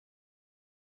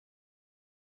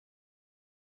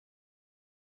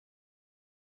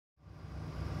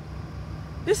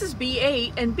This is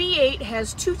B8, and B8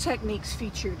 has two techniques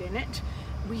featured in it.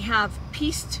 We have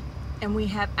pieced and we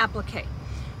have applique.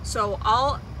 So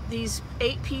all these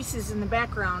 8 pieces in the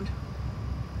background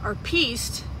are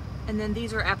pieced, and then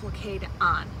these are appliqued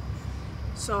on.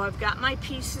 So I've got my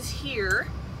pieces here.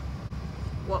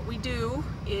 What we do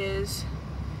is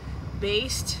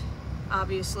baste,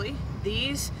 obviously.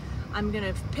 These, I'm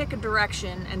gonna pick a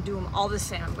direction and do them all the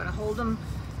same. I'm gonna hold them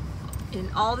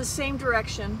in all the same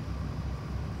direction,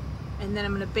 and then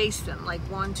I'm gonna baste them like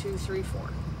 1, 2, 3, 4.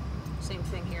 Same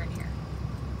thing here and here.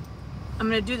 I'm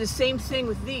gonna do the same thing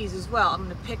with these as well. I'm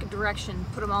gonna pick a direction,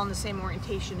 put them all in the same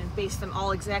orientation, and baste them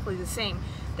all exactly the same.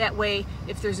 That way,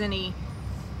 if there's any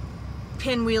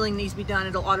pinwheeling needs to be done,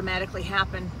 it'll automatically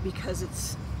happen because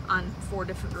it's on 4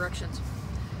 different directions.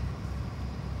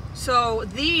 So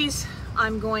these,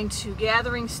 I'm going to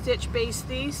gathering stitch baste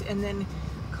these, and then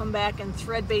come back and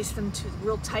thread baste them to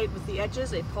real tight with the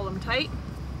edges. They pull them tight,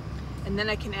 and then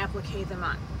I can applique them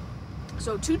on.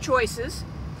 So 2 choices.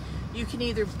 You can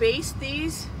either baste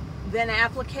these, then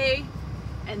applique,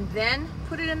 and then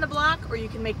put it in the block, or you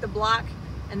can make the block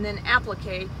and then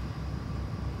applique.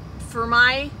 For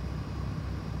my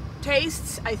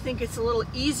tastes, I think it's a little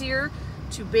easier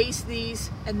to baste these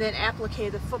and then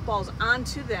applique the footballs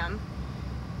onto them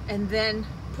and then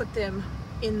put them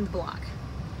in the block.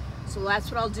 So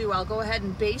that's what I'll do. I'll go ahead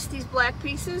and baste these black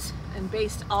pieces and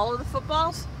baste all of the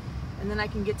footballs, and then I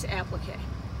can get to applique.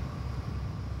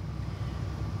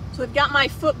 So I've got my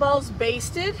footballs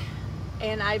basted,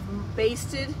 and I've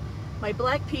basted my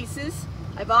black pieces.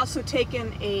 I've also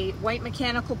taken a white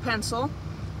mechanical pencil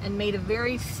and made a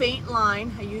very faint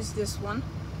line. I used this one.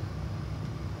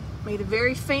 Made a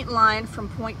very faint line from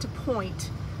point to point,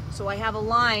 so I have a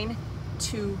line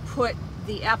to put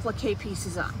the applique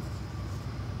pieces on.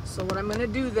 So what I'm going to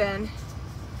do then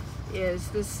is,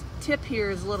 this tip here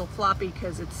is a little floppy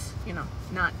because it's, you know,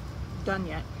 not done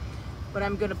yet. But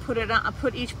I'm going to put it on,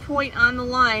 put each point on the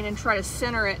line and try to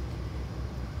center it,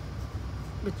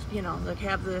 but you know, like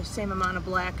have the same amount of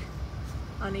black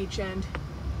on each end,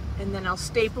 and then I'll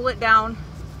staple it down,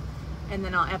 and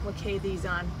then I'll applique these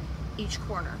on each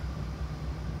corner.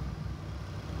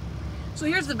 So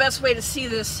here's the best way to see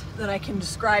this that I can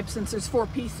describe, since there's 4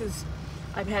 pieces.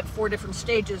 I've had 4 different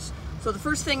stages. So the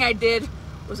first thing I did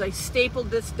was I stapled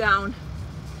this down,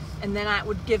 and then that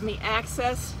would give me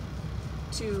access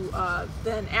to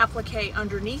then applique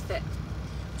underneath it.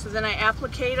 So then I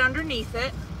applique underneath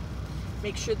it,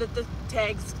 make sure that the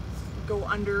tags go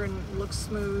under and look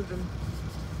smooth and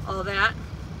all that.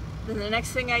 Then the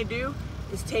next thing I do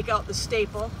is take out the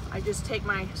staple. I just take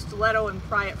my stiletto and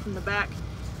pry it from the back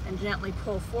and gently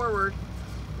pull forward.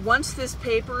 Once this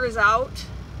paper is out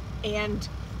and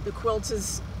the quilt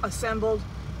is assembled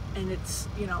and it's,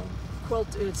 you know,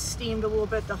 quilt is steamed a little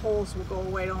bit, the holes will go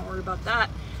away, don't worry about that.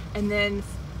 And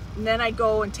then I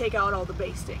go and take out all the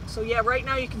basting. So yeah, right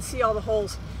now you can see all the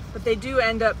holes, but they do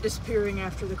end up disappearing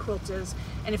after the quilt is.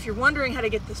 And if you're wondering how to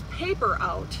get this paper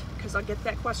out, because I get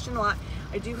that question a lot,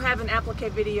 I do have an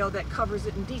applique video that covers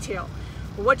it in detail.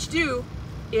 But what you do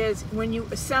is, when you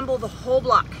assemble the whole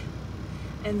block,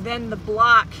 and then the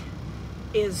block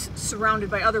is surrounded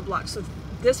by other blocks. So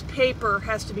this paper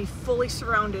has to be fully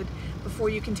surrounded before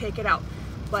you can take it out.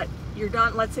 But you're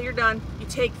done, let's say you're done, you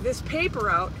take this paper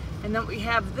out, and then we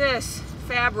have this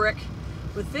fabric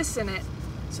with this in it.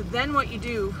 So then what you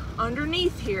do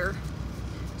underneath here,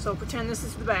 so pretend this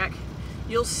is the back,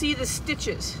 you'll see the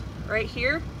stitches right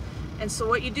here. And so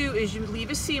what you do is you leave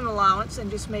a seam allowance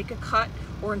and just make a cut,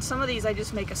 or in some of these I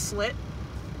just make a slit,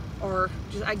 or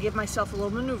just I give myself a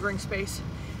little maneuvering space,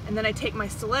 and then I take my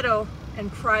stiletto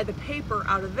and pry the paper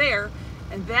out of there,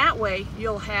 and that way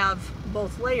you'll have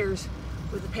both layers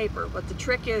with the paper. But the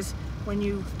trick is, when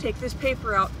you take this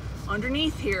paper out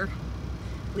underneath here,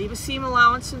 leave a seam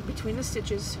allowance in between the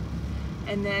stitches,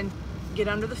 and then get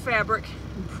under the fabric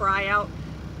and pry out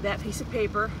that piece of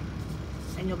paper,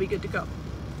 and you'll be good to go.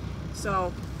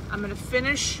 So I'm going to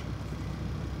finish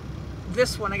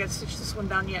this one. I got to stitch this one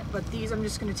down yet, but these I'm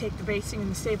just going to take the basting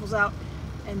and the staples out,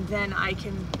 and then I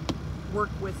can work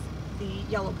with the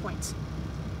yellow points.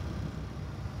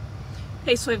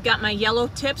 Okay, so I've got my yellow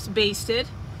tips basted.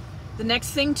 The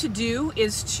next thing to do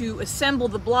is to assemble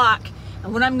the block.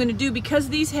 And what I'm going to do, because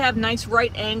these have nice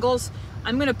right angles,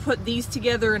 I'm going to put these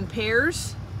together in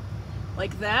pairs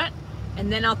like that,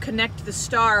 and then I'll connect the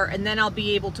star, and then I'll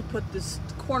be able to put the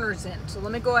corners in. So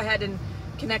let me go ahead and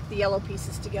connect the yellow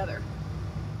pieces together.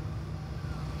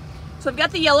 So I've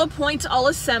got the yellow points all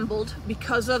assembled.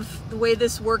 Because of the way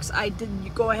this works, I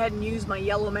didn't go ahead and use my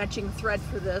yellow matching thread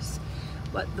for this,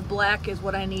 but the black is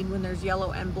what I need when there's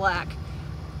yellow and black.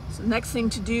 So the next thing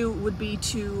to do would be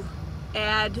to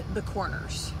add the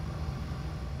corners.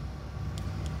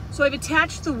 So I've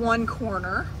attached the one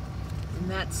corner, and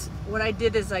that's what I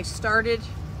did is I started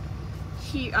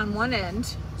here on one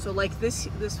end. So like this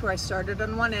where I started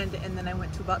on one end, and then I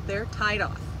went to about there, tied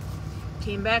off.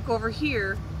 Came back over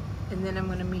here, and then I'm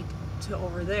going to meet to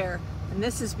over there. And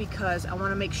this is because I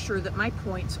want to make sure that my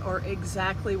points are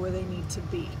exactly where they need to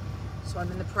be. So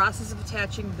I'm in the process of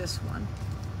attaching this one,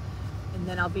 and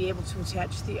then I'll be able to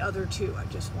attach the other two. I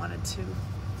just wanted to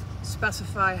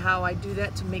specify how I do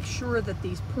that to make sure that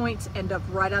these points end up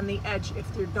right on the edge.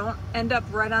 If they don't end up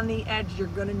right on the edge, you're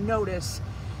going to notice,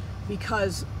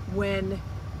 because when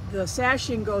the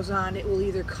sashing goes on, it will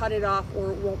either cut it off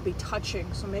or it won't be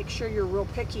touching. So make sure you're real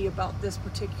picky about this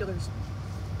particular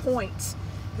points,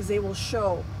 because they will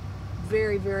show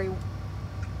very, very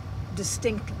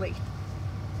distinctly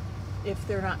if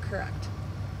they're not correct.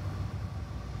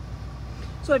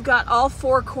 So I've got all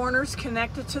four corners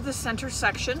connected to the center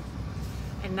section,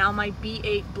 and now my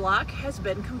B8 block has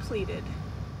been completed.